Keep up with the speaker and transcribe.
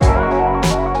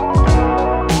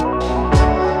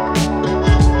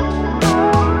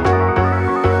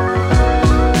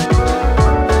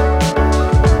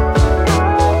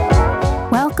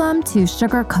to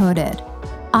Sugar Coated.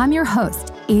 I'm your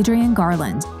host, Adrienne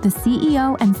Garland, the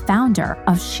CEO and founder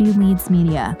of She Leads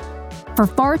Media. For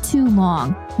far too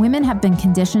long, women have been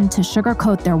conditioned to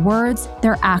sugarcoat their words,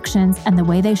 their actions, and the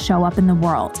way they show up in the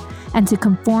world, and to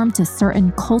conform to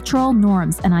certain cultural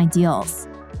norms and ideals.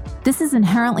 This is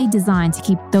inherently designed to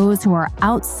keep those who are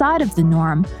outside of the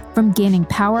norm from gaining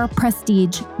power,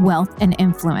 prestige, wealth, and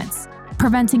influence,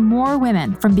 preventing more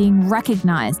women from being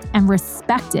recognized and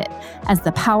respected as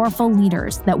the powerful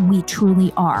leaders that we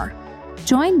truly are.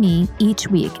 Join me each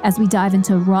week as we dive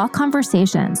into raw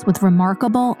conversations with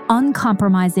remarkable,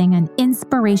 uncompromising, and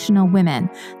inspirational women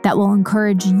that will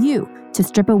encourage you to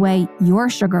strip away your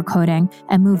sugarcoating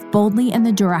and move boldly in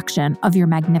the direction of your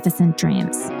magnificent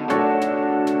dreams.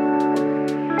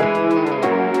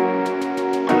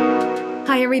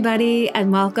 Hi, everybody,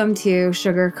 and welcome to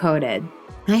Sugar Coated.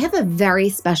 I have a very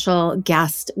special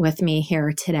guest with me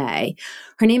here today.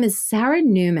 Her name is Sarah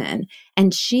Newman,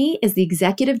 and she is the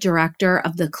executive director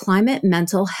of the Climate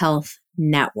Mental Health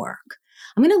Network.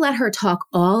 I'm going to let her talk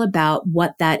all about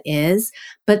what that is,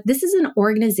 but this is an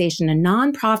organization, a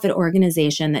nonprofit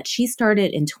organization that she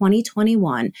started in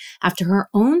 2021 after her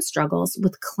own struggles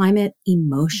with climate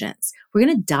emotions. We're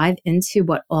going to dive into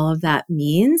what all of that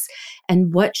means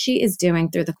and what she is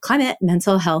doing through the Climate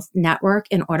Mental Health Network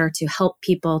in order to help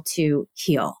people to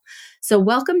heal. So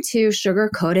welcome to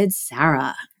Sugar Coated,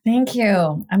 Sarah. Thank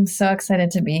you. I'm so excited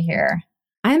to be here.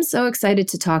 I am so excited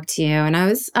to talk to you. And I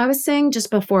was saying just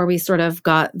before we sort of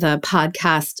got the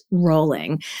podcast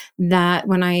rolling that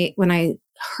when I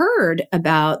heard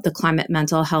about the Climate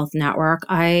Mental Health Network,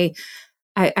 I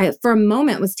for a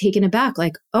moment was taken aback,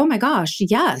 like, oh my gosh,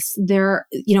 yes,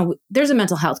 there's a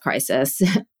mental health crisis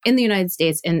in the United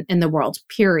States and in the world,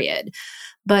 period.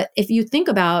 But if you think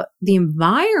about the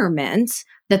environment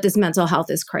that this mental health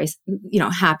is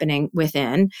happening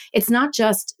within, it's not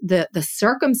just the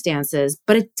circumstances,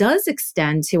 but it does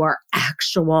extend to our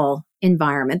actual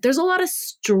environment. There's a lot of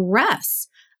stress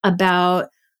about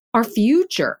our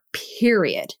future,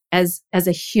 period, as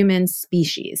a human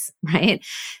species, right?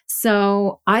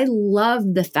 So I love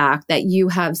the fact that you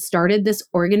have started this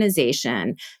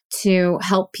organization to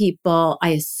help people, I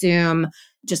assume,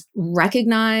 just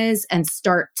recognize and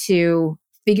start to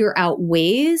figure out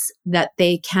ways that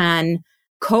they can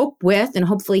cope with and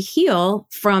hopefully heal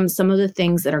from some of the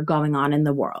things that are going on in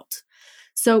the world.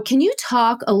 So can you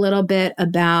talk a little bit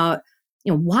about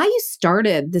why you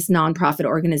started this nonprofit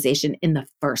organization in the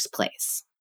first place?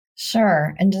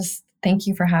 Sure. And just thank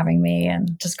you for having me, and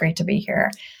just great to be here.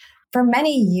 For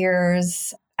many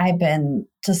years, I've been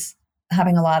just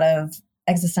having a lot of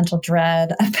existential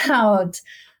dread about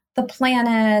the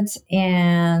planet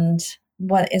and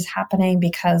what is happening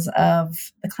because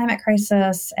of the climate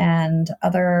crisis and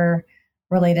other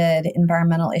related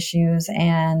environmental issues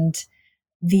and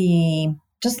the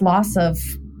just loss of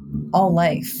all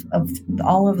life, of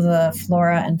all of the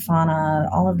flora and fauna,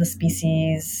 all of the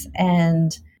species,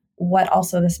 and what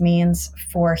also this means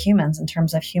for humans in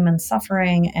terms of human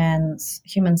suffering and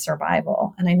human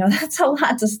survival. And I know that's a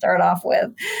lot to start off with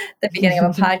at the beginning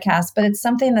of a podcast, but it's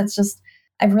something that's just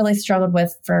I've really struggled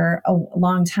with for a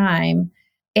long time.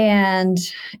 And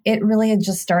it really had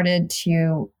just started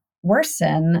to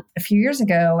worsen a few years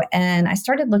ago. And I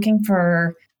started looking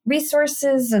for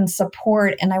resources and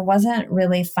support, and I wasn't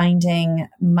really finding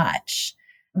much.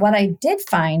 What I did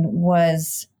find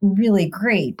was really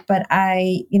great, but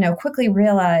I, quickly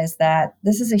realized that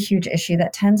this is a huge issue,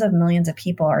 that tens of millions of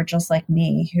people are just like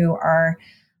me who are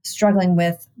struggling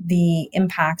with the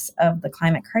impacts of the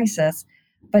climate crisis,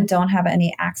 but don't have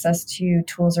any access to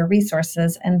tools or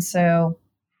resources. And so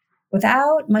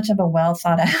without much of a well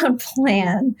thought out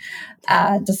plan,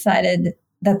 decided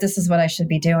that this is what I should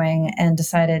be doing and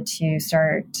decided to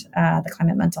start the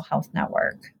Climate Mental Health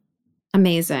Network.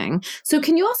 Amazing. So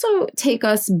can you also take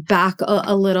us back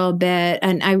a little bit?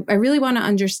 And I really want to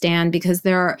understand, because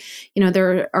there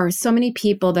are so many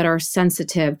people that are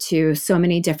sensitive to so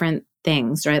many different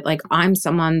things, right? Like I'm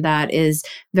someone that is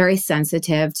very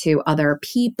sensitive to other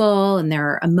people and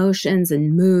their emotions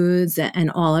and moods and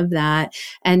all of that.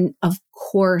 And of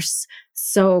course,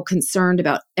 so concerned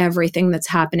about everything that's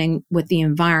happening with the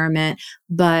environment,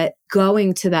 but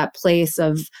going to that place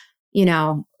of,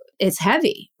 it's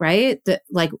heavy, right? That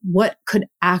like what could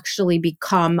actually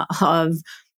become of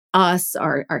us,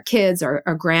 our kids, our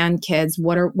grandkids?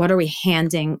 What are we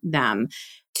handing them?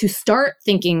 To start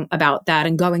thinking about that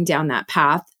and going down that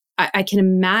path, I can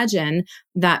imagine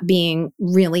that being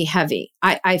really heavy.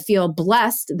 I feel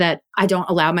blessed that I don't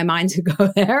allow my mind to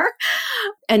go there.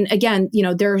 And again,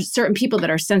 there are certain people that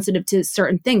are sensitive to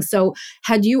certain things. So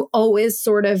had you always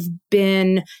sort of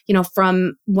been,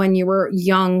 from when you were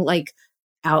young, like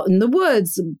out in the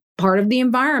woods, part of the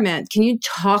environment? Can you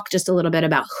talk just a little bit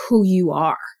about who you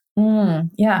are?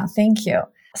 Yeah, thank you.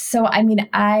 So, I mean,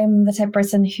 I'm the type of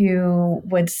person who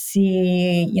would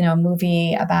see, a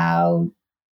movie about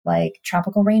like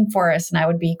tropical rainforest and I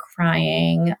would be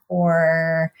crying.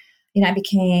 Or, I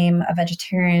became a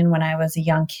vegetarian when I was a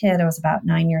young kid. I was about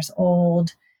 9 years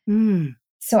old.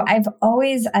 So I've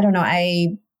always, I don't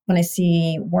know, when I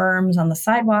see worms on the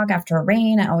sidewalk after a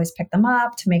rain, I always pick them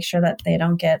up to make sure that they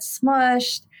don't get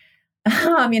smushed.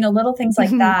 Little things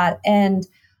like that.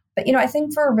 But, I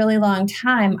think for a really long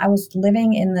time, I was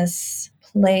living in this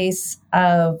place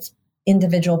of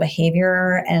individual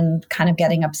behavior and kind of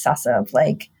getting obsessive,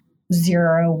 like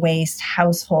zero waste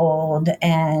household.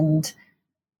 And,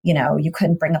 you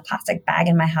couldn't bring a plastic bag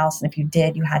in my house. And if you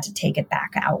did, you had to take it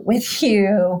back out with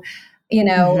you,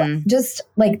 just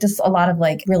a lot of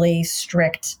like really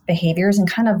strict behaviors and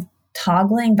kind of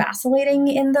vacillating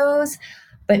in those,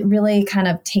 but really kind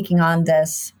of taking on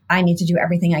this, I need to do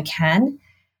everything I can.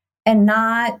 And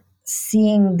not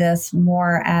seeing this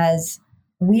more as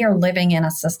we are living in a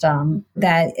system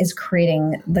that is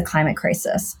creating the climate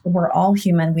crisis. We're all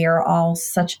human. We are all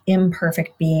such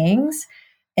imperfect beings.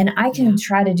 And I can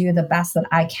try to do the best that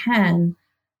I can,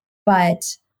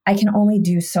 but I can only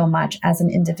do so much as an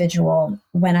individual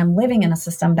when I'm living in a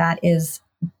system that is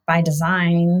by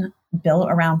design built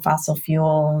around fossil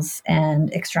fuels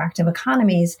and extractive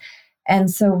economies.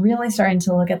 And so really starting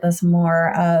to look at this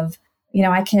more of,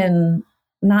 I can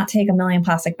not take 1 million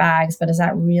plastic bags, but is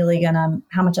that really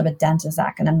how much of a dent is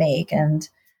that going to make? And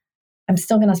I'm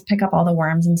still going to pick up all the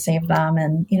worms and save them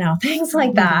and, things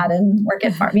like that, and work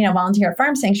at, volunteer at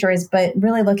farm sanctuaries, but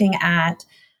really looking at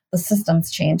the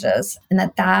systems changes and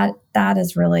that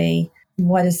is really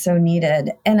what is so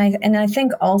needed. And I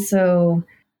think also,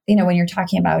 when you're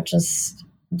talking about just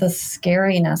the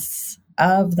scariness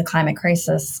of the climate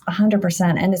crisis,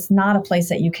 100%. And it's not a place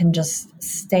that you can just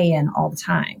stay in all the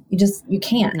time. You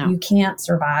can't. No. You can't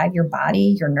survive. Your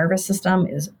body, your nervous system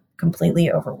is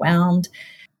completely overwhelmed.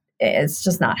 It's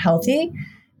just not healthy.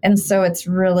 And so it's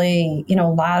really, a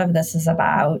lot of this is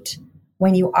about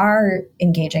when you are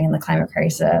engaging in the climate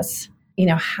crisis,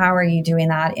 how are you doing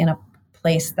that in a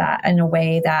place in a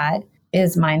way that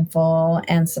is mindful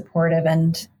and supportive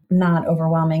and not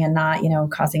overwhelming and not,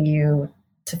 causing you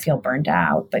to feel burned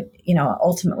out, but,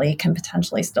 ultimately can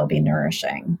potentially still be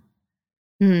nourishing.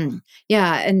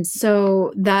 Yeah. And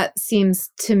so that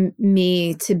seems to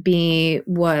me to be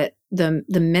what the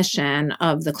mission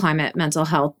of the Climate Mental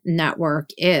Health Network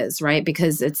is, right?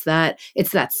 Because it's that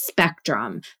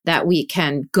spectrum that we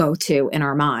can go to in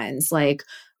our minds. Like,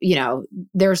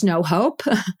 there's no hope,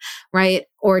 right?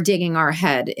 Or digging our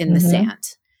head in the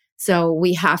sand. So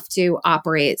we have to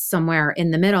operate somewhere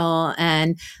in the middle.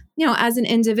 And, as an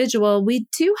individual, we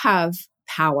do have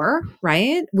power,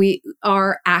 right?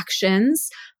 Our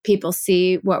actions, people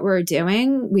see what we're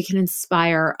doing. We can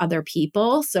inspire other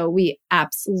people. So we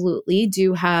absolutely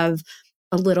do have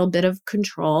a little bit of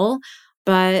control.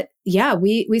 But yeah,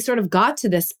 we sort of got to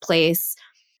this place.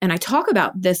 And I talk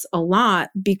about this a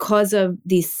lot because of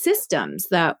these systems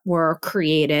that were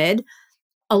created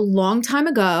a long time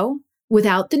ago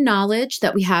without the knowledge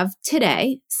that we have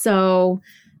today. So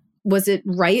was it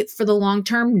right for the long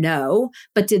term? No.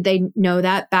 But did they know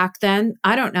that back then?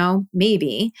 I don't know.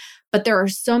 Maybe. But there are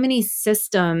so many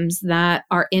systems that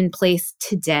are in place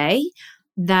today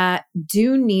that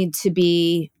do need to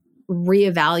be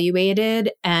reevaluated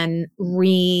and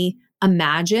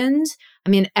reimagined. I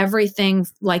mean, everything,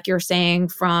 like you're saying,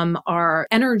 from our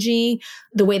energy,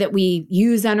 the way that we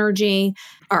use energy,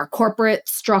 our corporate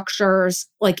structures,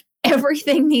 like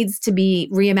everything needs to be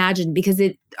reimagined because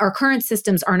our current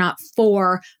systems are not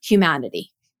for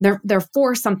humanity. They're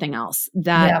for something else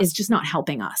that is just not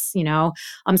helping us, So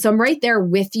I'm right there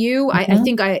with you. I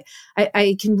think I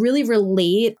can really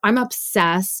relate. I'm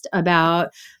obsessed about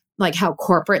like how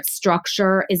corporate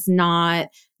structure is not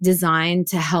designed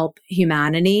to help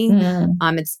humanity.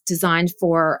 It's designed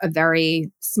for a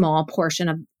very small portion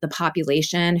of the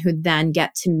population who then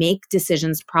get to make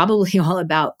decisions probably all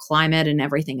about climate and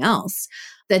everything else.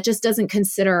 that just doesn't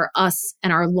consider us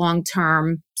and our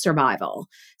long-term survival.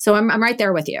 So I'm right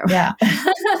there with you. Yeah.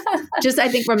 Just, I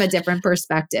think, from a different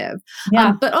perspective.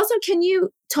 Yeah. But also, can you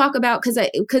talk about,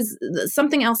 because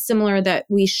something else similar that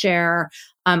we share,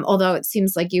 although it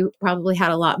seems like you probably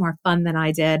had a lot more fun than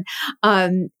I did,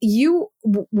 you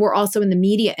were also in the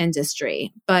media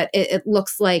industry, but it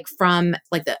looks like from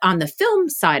like on the film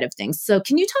side of things. So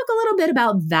can you talk a little bit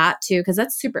about that too? Because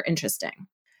that's super interesting.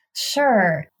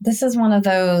 Sure. This is one of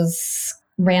those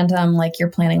random, like you're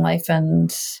planning life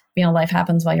and, life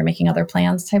happens while you're making other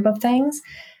plans type of things.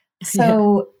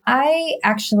 So I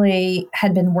actually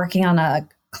had been working on a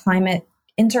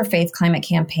interfaith climate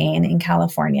campaign in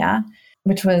California,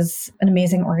 which was an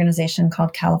amazing organization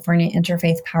called California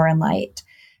Interfaith Power and Light.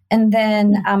 And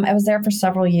then I was there for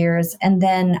several years. And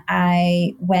then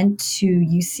I went to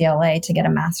UCLA to get a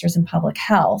master's in public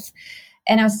health.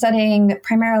 And I was studying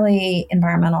primarily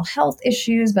environmental health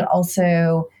issues, but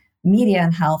also media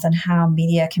and health, and how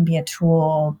media can be a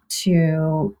tool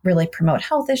to really promote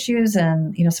health issues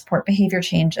and, support behavior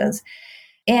changes.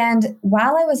 And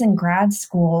while I was in grad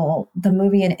school, the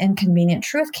movie An Inconvenient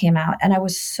Truth came out, and I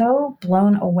was so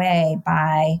blown away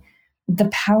by the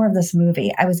power of this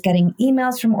movie. I was getting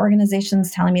emails from organizations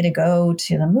telling me to go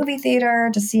to the movie theater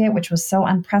to see it, which was so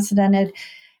unprecedented.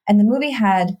 And the movie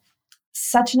had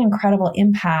such an incredible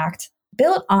impact,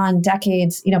 built on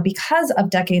decades, because of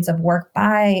decades of work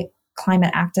by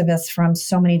climate activists from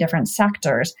so many different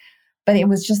sectors. But it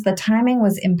was just, the timing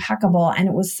was impeccable. And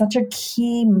it was such a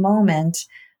key moment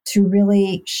to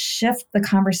really shift the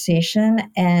conversation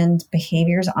and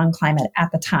behaviors on climate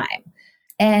at the time.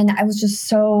 And I was just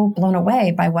so blown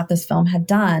away by what this film had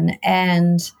done.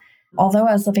 And although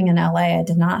I was living in LA, I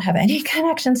did not have any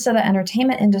connections to the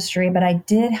entertainment industry, but I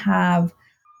did have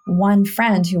one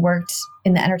friend who worked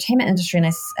in the entertainment industry.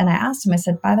 And I asked him, I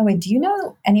said, by the way, do you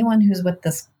know anyone who's with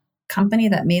this company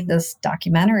that made this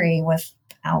documentary with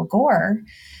Al Gore?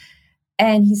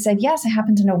 And he said, yes, I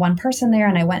happen to know one person there.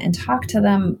 And I went and talked to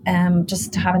them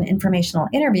just to have an informational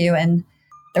interview. And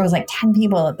there was like 10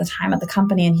 people at the time at the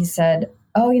company. And he said,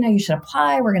 oh, you should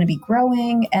apply. We're going to be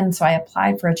growing. And so I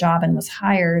applied for a job and was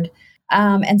hired.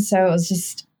 And so it was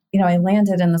just, I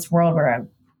landed in this world where I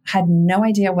had no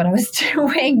idea what I was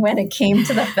doing when it came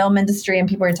to the film industry. And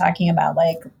people were talking about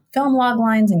like film log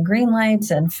lines and green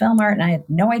lights and film art. And I had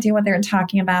no idea what they were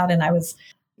talking about. And I was,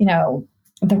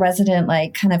 the resident,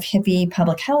 like kind of hippie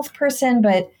public health person,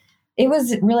 but it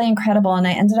was really incredible. And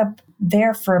I ended up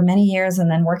there for many years and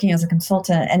then working as a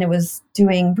consultant, and it was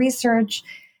doing research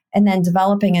and then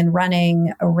developing and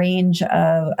running a range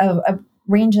of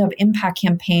impact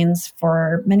campaigns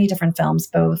for many different films,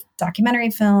 both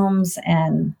documentary films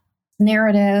and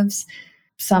narratives,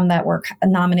 some that were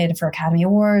nominated for Academy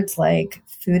Awards like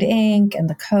Food Inc. and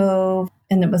The Cove.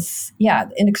 And it was,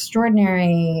 an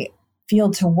extraordinary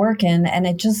field to work in. And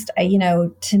it just,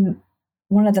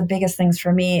 one of the biggest things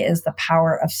for me is the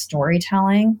power of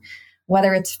storytelling,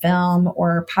 whether it's film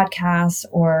or podcasts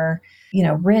or,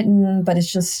 written, but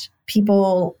it's just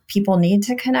people need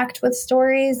to connect with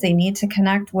stories. They need to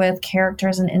connect with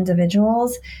characters and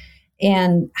individuals,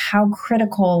 and how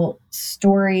critical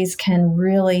stories can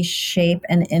really shape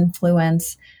and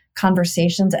influence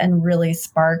conversations and really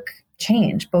spark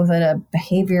change, both at an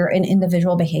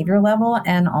individual behavior level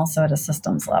and also at a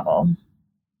systems level.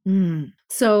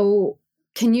 So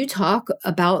can you talk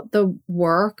about the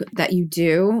work that you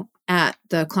do at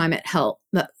the Climate Health,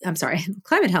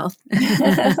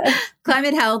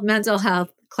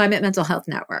 Climate Mental Health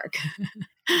Network?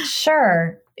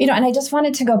 Sure. And I just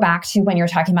wanted to go back to when you were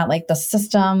talking about like the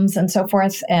systems and so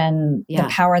forth and the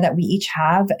power that we each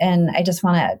have. And I just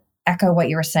want to echo what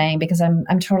you were saying, because I'm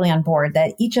totally on board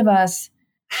that each of us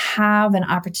have an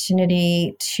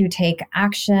opportunity to take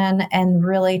action and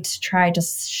really to try to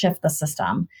shift the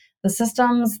system. The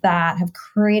systems that have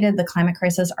created the climate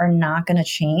crisis are not going to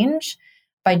change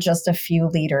by just a few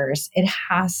leaders. It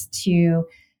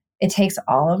takes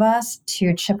all of us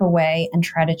to chip away and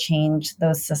try to change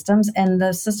those systems. And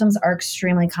those systems are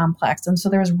extremely complex. And so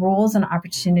there's rules and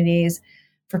opportunities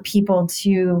for people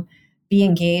to be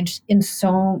engaged in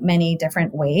so many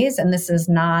different ways. And this is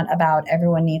not about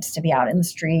everyone needs to be out in the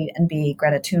street and be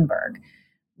Greta Thunberg.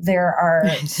 There are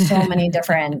so many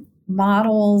different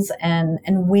models and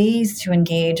ways to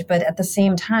engage. But at the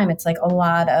same time, it's like a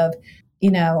lot of,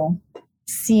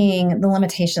 seeing the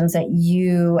limitations that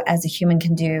you as a human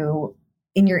can do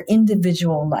in your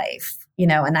individual life,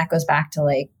 and that goes back to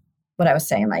like what I was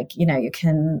saying, like, you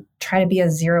can try to be a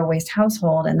zero waste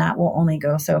household and that will only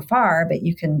go so far, but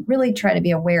you can really try to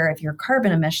be aware of your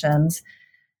carbon emissions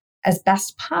as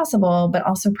best possible, but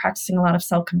also practicing a lot of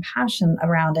self-compassion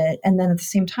around it. And then at the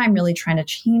same time, really trying to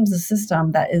change the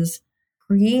system that is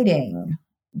creating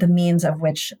the means of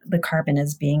which the carbon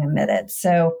is being emitted.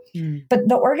 So, but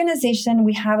the organization,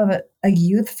 we have a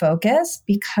youth focus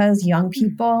because young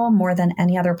people, more than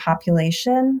any other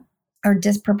population, are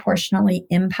disproportionately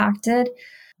impacted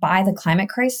by the climate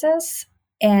crisis.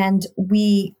 And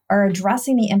we are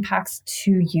addressing the impacts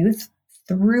to youth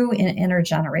through an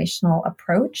intergenerational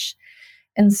approach.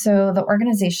 And so the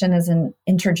organization is an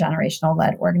intergenerational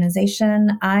led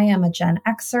organization. I am a Gen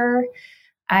Xer.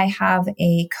 I have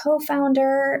a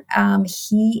co-founder.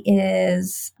 He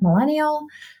is millennial.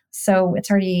 So it's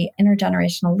already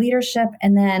intergenerational leadership.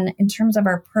 And then in terms of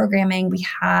our programming, we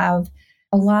have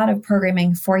a lot of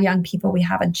programming for young people. We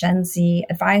have a Gen Z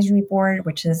advisory board,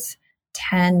 which is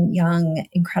 10 young,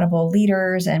 incredible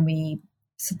leaders. And we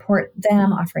support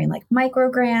them offering like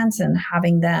micro grants and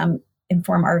having them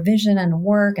inform our vision and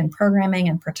work and programming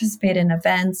and participate in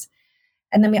events.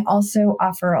 And then we also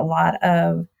offer a lot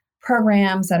of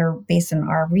programs that are based on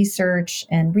our research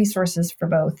and resources for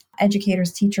both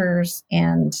educators, teachers,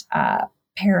 and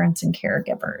parents and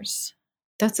caregivers.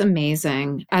 That's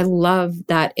amazing. I love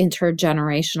that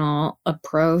intergenerational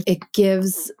approach. It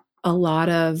gives a lot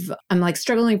of, I'm like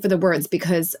struggling for the words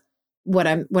because what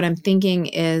I'm thinking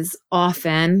is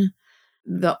often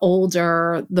the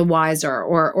older, the wiser,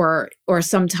 or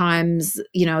sometimes,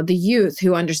 the youth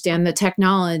who understand the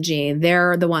technology,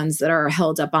 they're the ones that are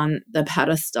held up on the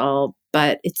pedestal.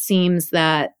 But it seems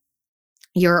that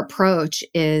your approach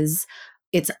is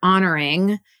it's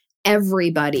honoring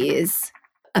everybody's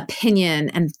opinion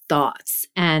and thoughts.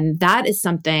 And that is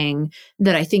something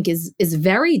that I think is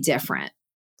very different,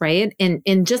 right?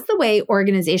 In just the way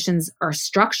organizations are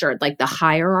structured, like the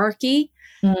hierarchy.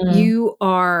 You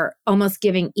are almost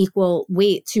giving equal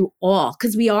weight to all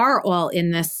because we are all in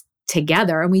this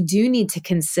together and we do need to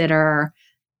consider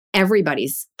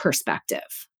everybody's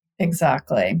perspective.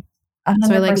 Exactly. 100%.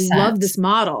 So I love this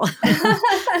model.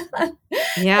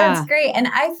 Yeah. That's great. And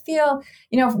I feel,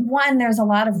 one, there's a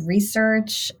lot of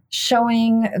research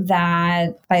showing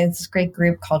that by this great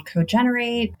group called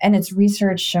Co-Generate, and it's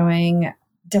research showing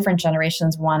different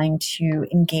generations wanting to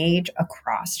engage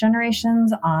across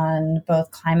generations on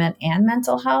both climate and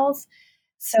mental health.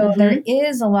 So there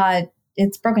is a lot,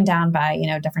 it's broken down by,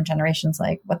 different generations,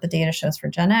 like what the data shows for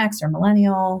Gen X or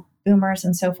millennial, boomers,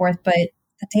 and so forth. But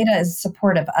the data is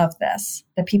supportive of this,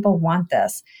 that people want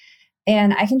this.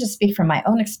 And I can just speak from my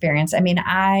own experience. I mean,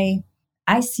 I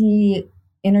see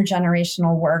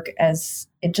intergenerational work as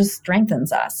it just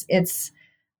strengthens us. It's,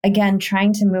 again,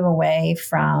 trying to move away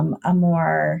from a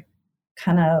more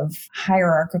kind of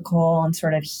hierarchical and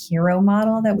sort of hero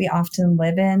model that we often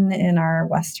live in our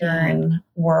Western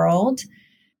world.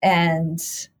 And,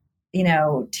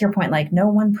 to your point, like no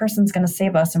one person's going to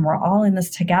save us and we're all in this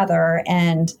together.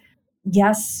 And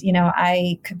yes,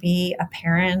 I could be a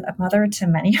parent, a mother to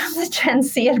many of the Gen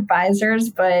Z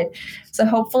advisors, but so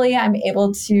hopefully I'm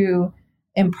able to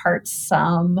impart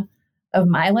some of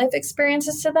my life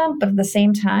experiences to them. But at the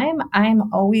same time,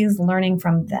 I'm always learning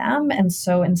from them and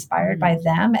so inspired by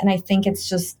them. And I think it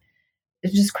just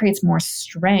creates more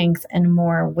strength and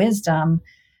more wisdom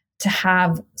to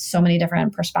have so many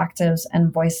different perspectives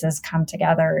and voices come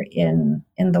together in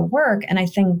the work. And I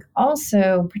think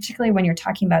also, particularly when you're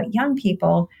talking about young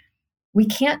people, we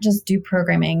can't just do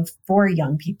programming for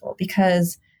young people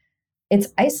because it's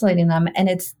isolating them, and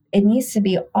it needs to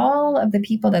be all of the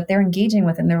people that they're engaging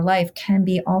with in their life can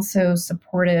be also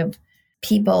supportive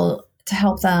people to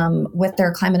help them with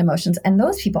their climate emotions. And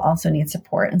those people also need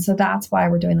support. And so that's why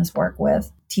we're doing this work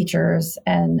with teachers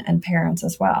and parents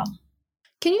as well.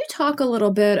 Can you talk a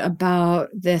little bit about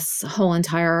this whole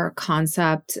entire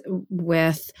concept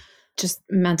with just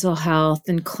mental health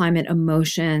and climate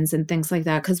emotions and things like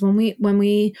that? Because when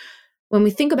we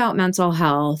think about mental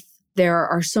health, there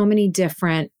are so many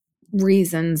different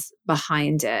reasons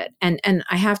behind it. And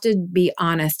I have to be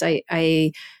honest,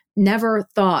 I never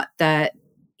thought that,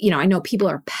 I know people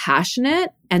are passionate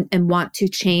and want to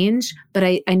change, but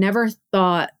I never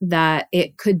thought that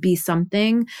it could be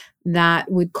something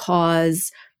that would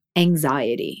cause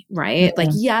anxiety, right? Like,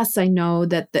 yes, I know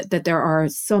that there are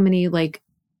so many like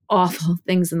awful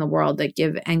things in the world that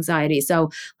give anxiety.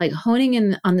 So like honing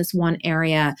in on this one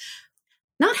area,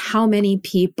 not how many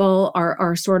people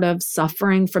are sort of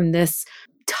suffering from this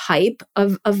type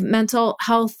of mental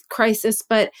health crisis,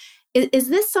 but is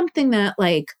this something that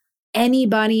like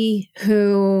anybody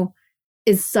who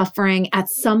is suffering at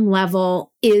some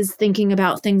level is thinking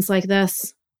about things like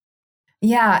this?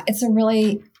 Yeah, it's a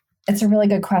really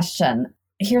good question.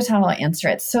 Here's how I'll answer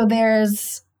it. So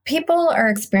there's people are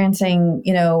experiencing,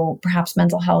 perhaps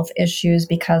mental health issues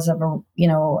because of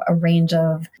a range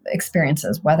of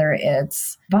experiences, whether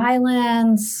it's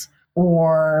violence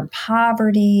or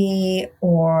poverty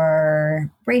or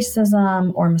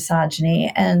racism or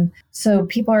misogyny. And so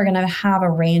people are going to have a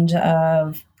range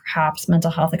of perhaps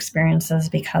mental health experiences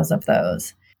because of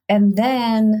those. And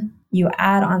then you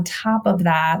add on top of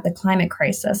that the climate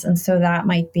crisis. And so that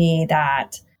might be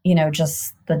that,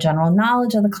 just the general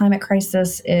knowledge of the climate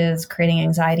crisis is creating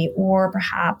anxiety, or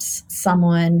perhaps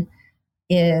someone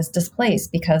is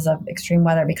displaced because of extreme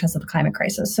weather because of the climate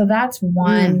crisis. So that's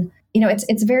one,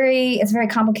 it's very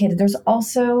complicated. There's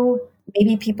also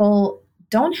maybe people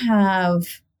don't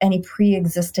have any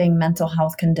pre-existing mental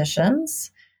health conditions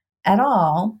at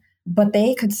all, but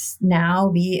they could now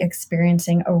be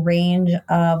experiencing a range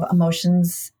of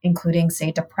emotions, including,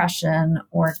 say, depression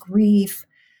or grief,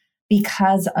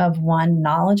 because of one,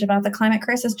 knowledge about the climate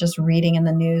crisis, just reading in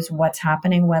the news what's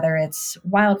happening, whether it's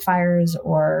wildfires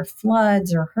or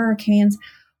floods or hurricanes,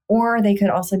 or they could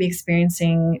also be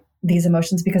experiencing these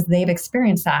emotions because they've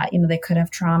experienced that. They could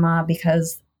have trauma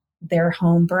because their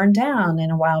home burned down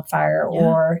in a wildfire,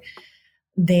 or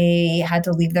they had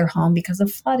to leave their home because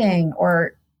of flooding,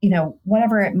 or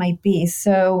whatever it might be.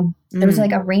 So there's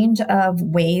like a range of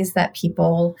ways that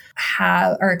people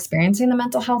are experiencing the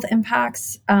mental health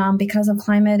impacts because of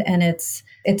climate. And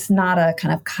it's not a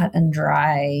kind of cut and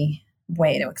dry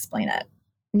way to explain it.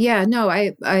 Yeah, no,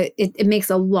 it makes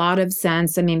a lot of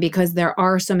sense. I mean, because there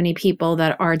are so many people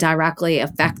that are directly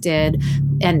affected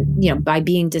and, by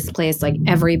being displaced, like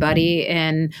everybody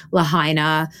in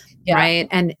Lahaina. Yeah. Right.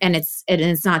 And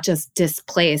it's not just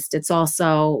displaced, it's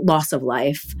also loss of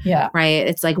life. Yeah. Right.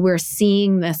 It's like we're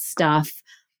seeing this stuff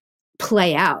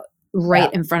play out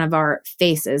right in front of our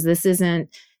faces. This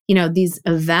isn't, these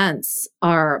events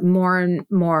are more and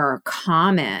more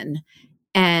common.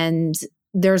 And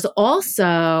there's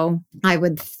also, I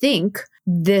would think,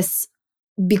 this,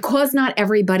 because not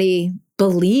everybody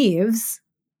believes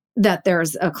that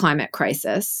there's a climate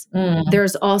crisis.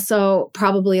 There's also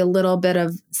probably a little bit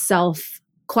of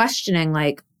self-questioning,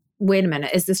 like, wait a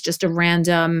minute, is this just a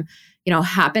random,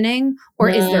 happening? Or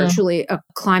is there truly a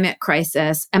climate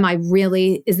crisis?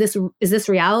 Is this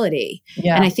reality?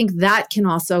 Yeah. And I think that can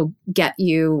also get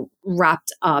you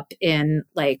wrapped up in,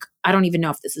 like, I don't even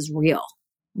know if this is real.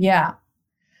 Yeah.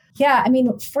 Yeah. I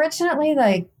mean, fortunately,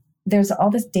 there's all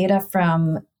this data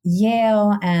from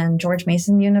Yale and George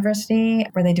Mason University,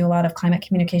 where they do a lot of climate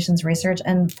communications research.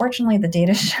 And fortunately, the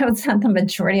data shows that the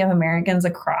majority of Americans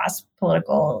across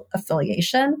political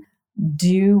affiliation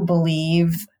do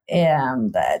believe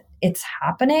that it's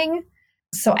happening.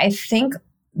 So I think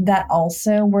that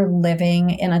also we're living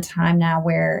in a time now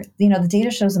where, the data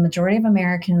shows the majority of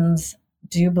Americans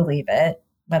do believe it,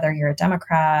 whether you're a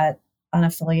Democrat,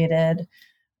 unaffiliated,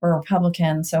 or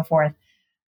Republican, so forth.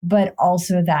 But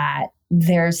also that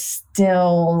there's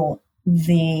still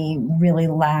the really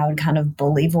loud kind of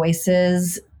bully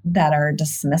voices that are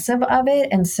dismissive of it.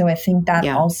 And so I think that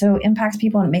also impacts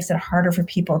people, and it makes it harder for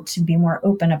people to be more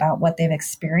open about what they've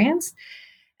experienced.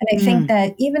 And I think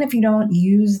that even if you don't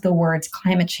use the words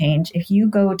climate change, if you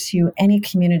go to any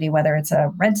community, whether it's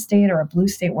a red state or a blue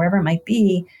state, wherever it might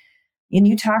be, and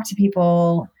you talk to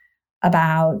people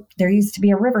about there used to be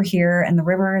a river here and the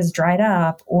river is dried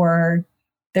up, or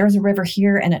there's a river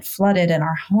here and it flooded and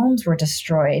our homes were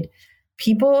destroyed,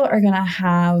 people are going to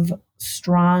have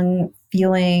strong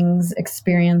feelings,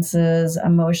 experiences,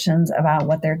 emotions about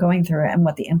what they're going through and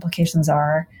what the implications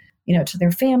are, to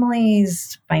their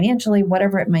families, financially,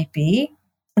 whatever it might be.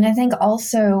 And I think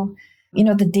also,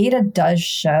 the data does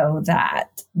show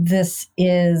that this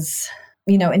is,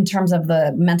 in terms of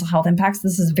the mental health impacts,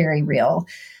 this is very real.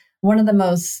 One of the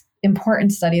most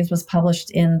important studies was published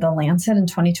in The Lancet in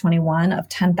 2021 of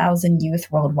 10,000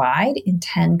 youth worldwide in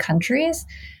 10 countries.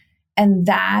 And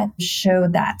that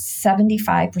showed that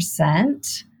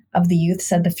 75% of the youth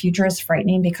said the future is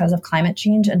frightening because of climate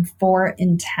change, and 4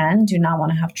 in 10 do not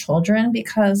want to have children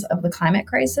because of the climate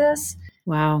crisis.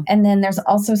 Wow. And then there's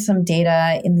also some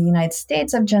data in the United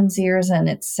States of Gen Zers, and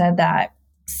it said that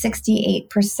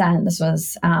 68%, this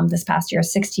was this past year,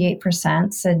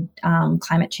 68% said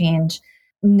climate change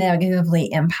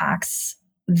negatively impacts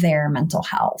their mental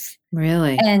health.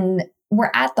 Really? And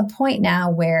we're at the point now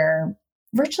where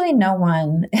virtually no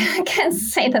one can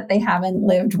say that they haven't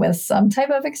lived with some type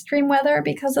of extreme weather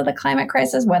because of the climate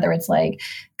crisis, whether it's like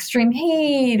extreme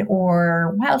heat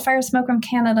or wildfire smoke from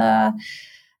Canada.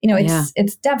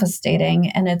 It's devastating,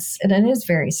 and it is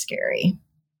very scary.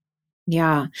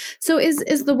 Yeah. So is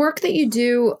the work that you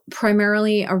do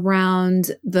primarily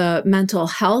around the mental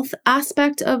health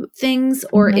aspect of things,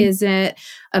 or Mhm. is it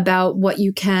about what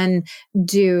you can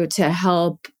do to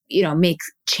help, make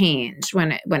change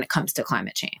when it comes to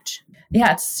climate change?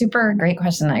 Yeah, it's super great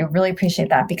question. I really appreciate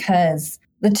that because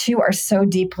the two are so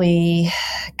deeply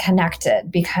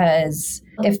connected. Because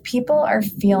if people are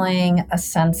feeling a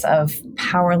sense of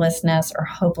powerlessness or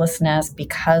hopelessness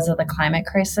because of the climate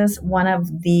crisis, one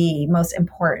of the most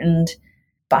important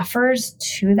buffers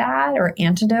to that or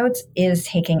antidotes is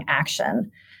taking action.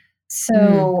 Mm,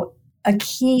 So a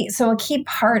key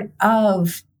part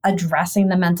of addressing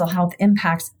the mental health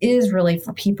impacts is really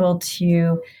for people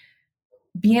to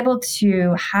be able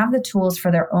to have the tools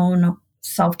for their own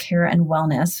self-care and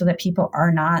wellness so that people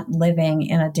are not living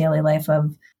in a daily life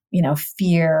of,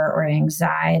 fear or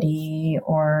anxiety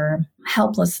or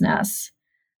helplessness.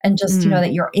 And just, mm,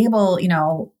 that you're able,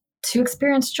 to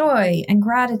experience joy and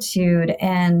gratitude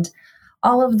and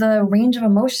all of the range of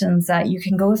emotions that you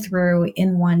can go through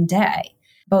in one day,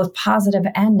 both positive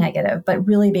and negative, but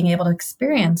really being able to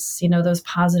experience, those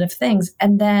positive things.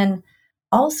 And then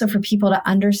also for people to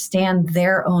understand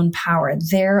their own power,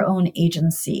 their own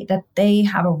agency, that they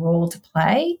have a role to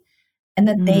play and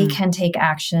that they mm. can take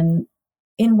action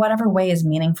in whatever way is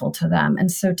meaningful to them.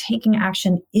 And so taking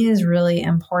action is really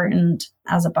important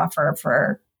as a buffer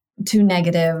for two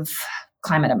negative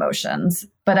climate emotions.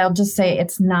 But I'll just say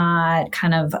it's not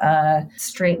kind of a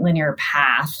straight linear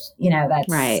path, that's,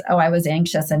 Right. oh, I was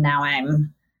anxious and now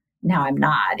I'm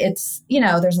not. It's,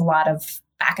 there's a lot of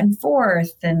back and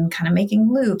forth and kind of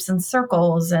making loops and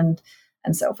circles and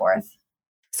so forth.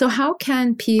 So how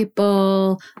can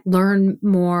people learn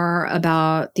more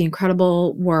about the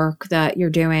incredible work that you're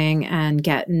doing and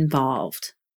get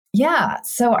involved? Yeah.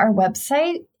 So our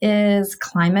website is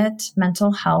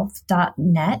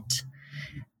climatementalhealth.net.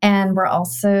 And we're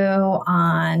also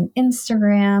on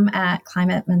Instagram at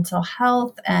Climate Mental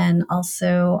Health and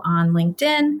also on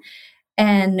LinkedIn.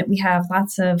 And we have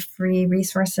lots of free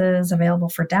resources available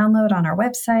for download on our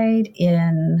website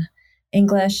in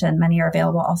English, and many are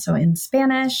available also in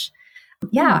Spanish.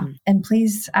 Yeah. Hmm. And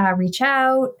please reach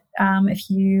out if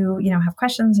you have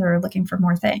questions or are looking for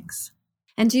more things.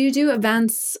 And do you do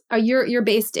events? You're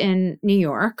based in New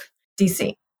York,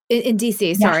 DC. in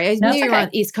DC. Yeah. Sorry, I No, knew it's you were okay. on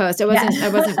East Coast. Yeah. I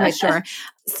wasn't quite sure.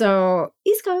 So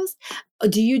East Coast.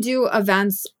 Do you do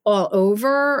events all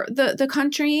over the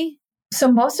country? So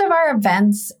most of our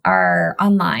events are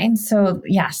online. So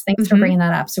yes, thanks for Hmm. bringing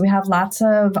that up. So we have lots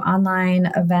of online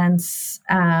events.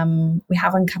 We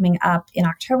have one coming up in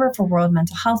October for World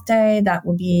Mental Health Day that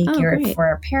will be Oh, geared great.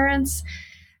 for parents.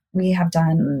 We have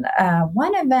done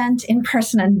one event in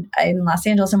person in Los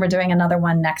Angeles, and we're doing another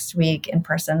one next week in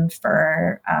person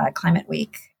for Climate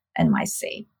Week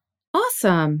NYC.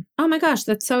 Awesome. Oh my gosh,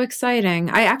 that's so exciting.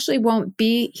 I actually won't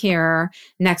be here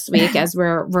next week as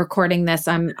we're recording this.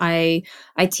 I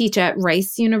teach at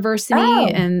Rice University Oh,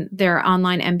 and their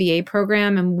online MBA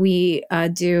program, and we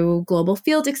do global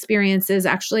field experiences.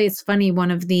 Actually, it's funny,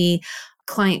 one of the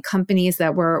client companies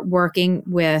that we're working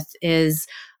with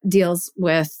deals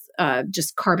with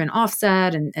just carbon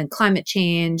offset and climate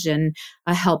change and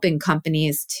helping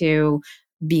companies to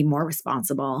be more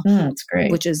responsible, it's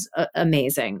great. which is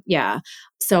amazing. Yeah.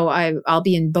 So I'll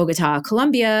be in Bogota,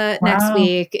 Colombia next Wow.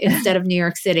 week instead of New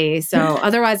York City. So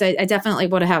otherwise, I definitely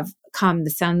would have come.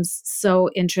 This sounds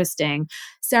so interesting.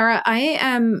 Sarah, I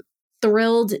am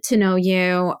thrilled to know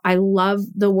you. I love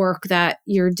the work that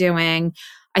you're doing.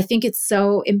 I think it's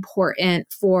so important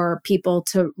for people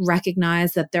to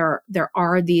recognize that there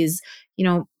are these,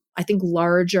 I think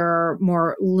larger,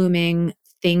 more looming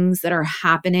things that are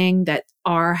happening that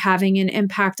are having an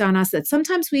impact on us that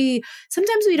sometimes we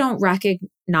don't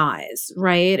recognize,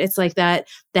 right? It's like that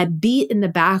beat in the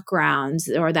background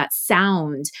or that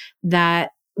sound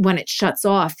that when it shuts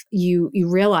off, you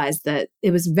realize that it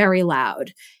was very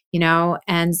loud,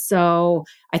 and so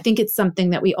I think it's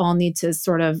something that we all need to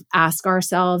sort of ask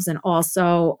ourselves and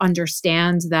also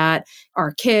understand that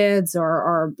our kids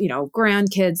or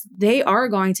grandkids, they are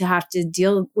going to have to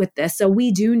deal with this. So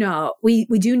we do know, we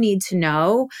do need to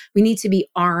know, we need to be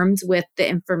armed with the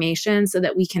information so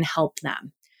that we can help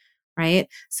them. Right.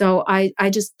 So I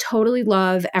just totally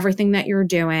love everything that you're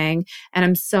doing. And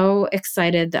I'm so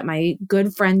excited that my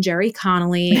good friend Jerry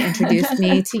Connolly introduced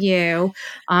me to you,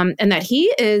 and that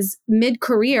he is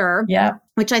mid-career Yeah.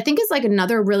 which I think is like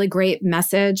another really great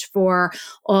message for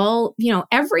all,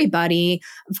 everybody.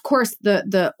 Of course,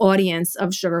 the audience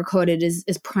of Sugar Coated is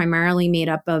primarily made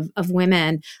up of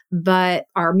women, but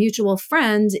our mutual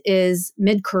friend is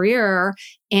mid-career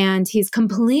and he's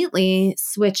completely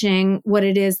switching what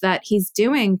it is that he's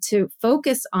doing to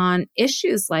focus on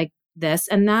issues like this.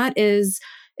 And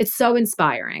it's so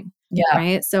inspiring. Yeah.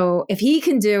 Right. So if he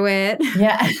can do it,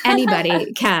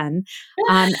 anybody can.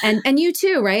 And you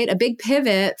too, right? A big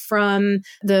pivot from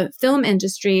the film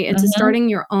industry into starting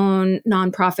your own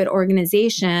nonprofit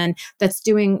organization that's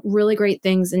doing really great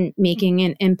things and making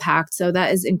an impact. So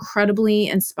that is incredibly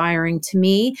inspiring to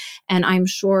me. And I'm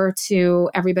sure to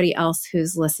everybody else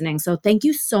who's listening. So thank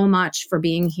you so much for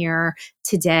being here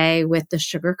today with the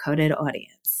Sugar Coated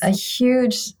audience. A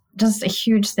huge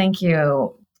thank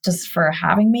you just for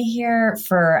having me here.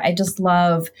 I just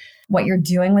love what you're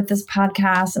doing with this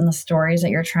podcast and the stories that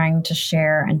you're trying to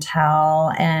share and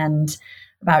tell, and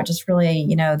about just really,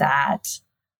 that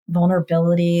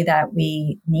vulnerability that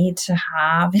we need to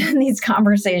have in these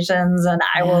conversations. And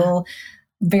I will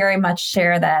very much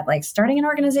share that, like, starting an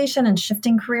organization and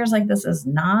shifting careers like this is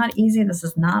not easy. This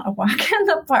is not a walk in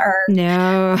the park.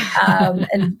 No.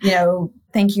 And,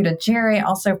 thank you to Jerry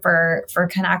also for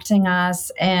connecting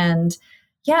us, and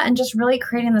just really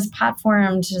creating this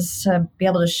platform just to be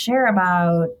able to share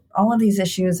about all of these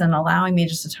issues and allowing me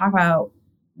just to talk about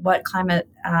what Climate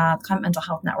Mental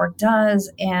Health Network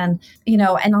does. And,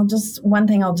 one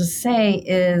thing I'll just say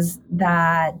is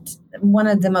that one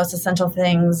of the most essential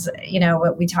things,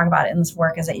 what we talk about in this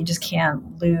work is that you just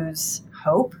can't lose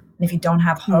hope. And if you don't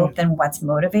have hope, then what's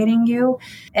motivating you?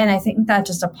 And I think that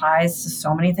just applies to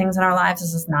so many things in our lives.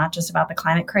 This is not just about the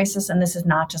climate crisis. And this is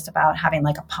not just about having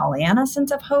like a Pollyanna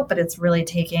sense of hope, but it's really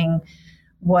taking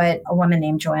what a woman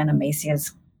named Joanna Macy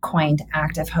has coined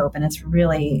active hope. And it's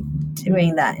really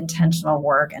doing that intentional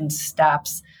work and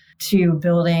steps to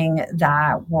building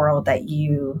that world that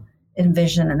you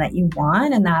envision and that you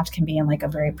want. And that can be in like a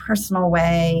very personal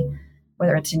way,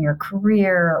 whether it's in your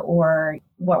career or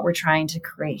what we're trying to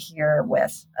create here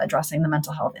with addressing the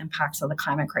mental health impacts of the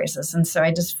climate crisis. And so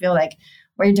I just feel like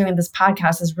what you're doing this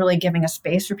podcast is really giving a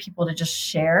space for people to just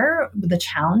share the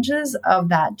challenges of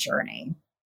that journey.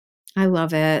 I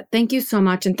love it. Thank you so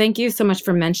much. And thank you so much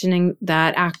for mentioning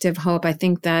that active hope. I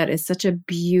think that is such a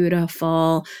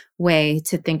beautiful way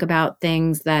to think about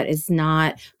things that is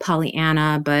not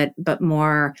Pollyanna, but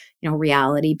more,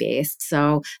 reality based.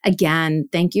 So again,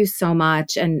 thank you so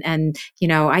much. And,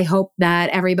 I hope that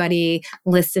everybody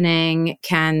listening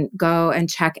can go and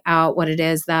check out what it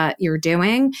is that you're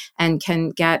doing and can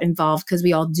get involved, because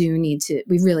we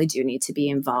really do need to be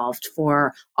involved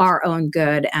for our own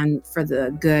good and for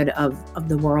the good of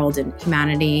the world and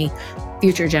humanity,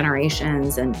 future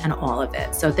generations, and all of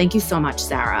it. So thank you so much,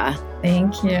 Sarah.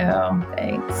 Thank you.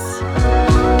 Thanks.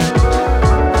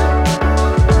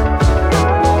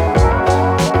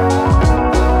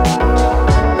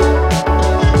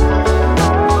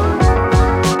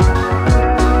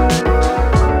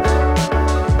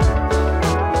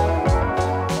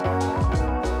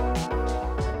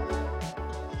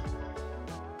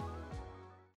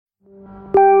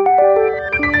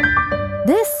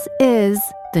 This is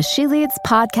the She Leads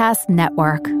Podcast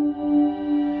Network.